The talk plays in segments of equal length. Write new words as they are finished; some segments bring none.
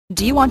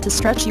Do you want to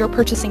stretch your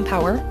purchasing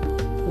power?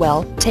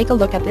 Well, take a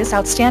look at this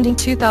outstanding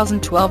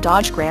 2012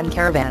 Dodge Grand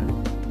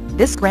Caravan.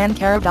 This Grand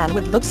Caravan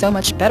would look so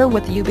much better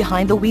with you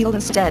behind the wheel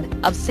instead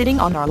of sitting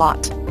on our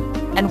lot.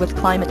 And with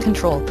climate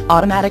control,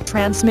 automatic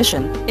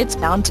transmission, it's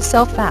bound to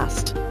sell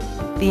fast.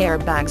 The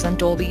airbags and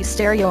Dolby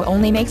stereo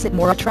only makes it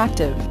more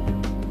attractive.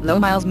 Low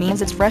miles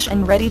means it's fresh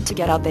and ready to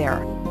get out there.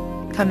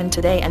 Come in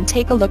today and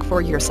take a look for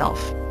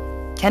yourself.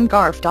 Ken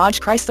Garff Dodge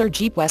Chrysler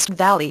Jeep West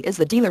Valley is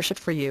the dealership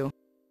for you.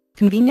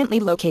 Conveniently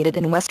located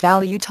in West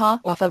Valley, Utah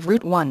off of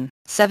Route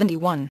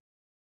 171.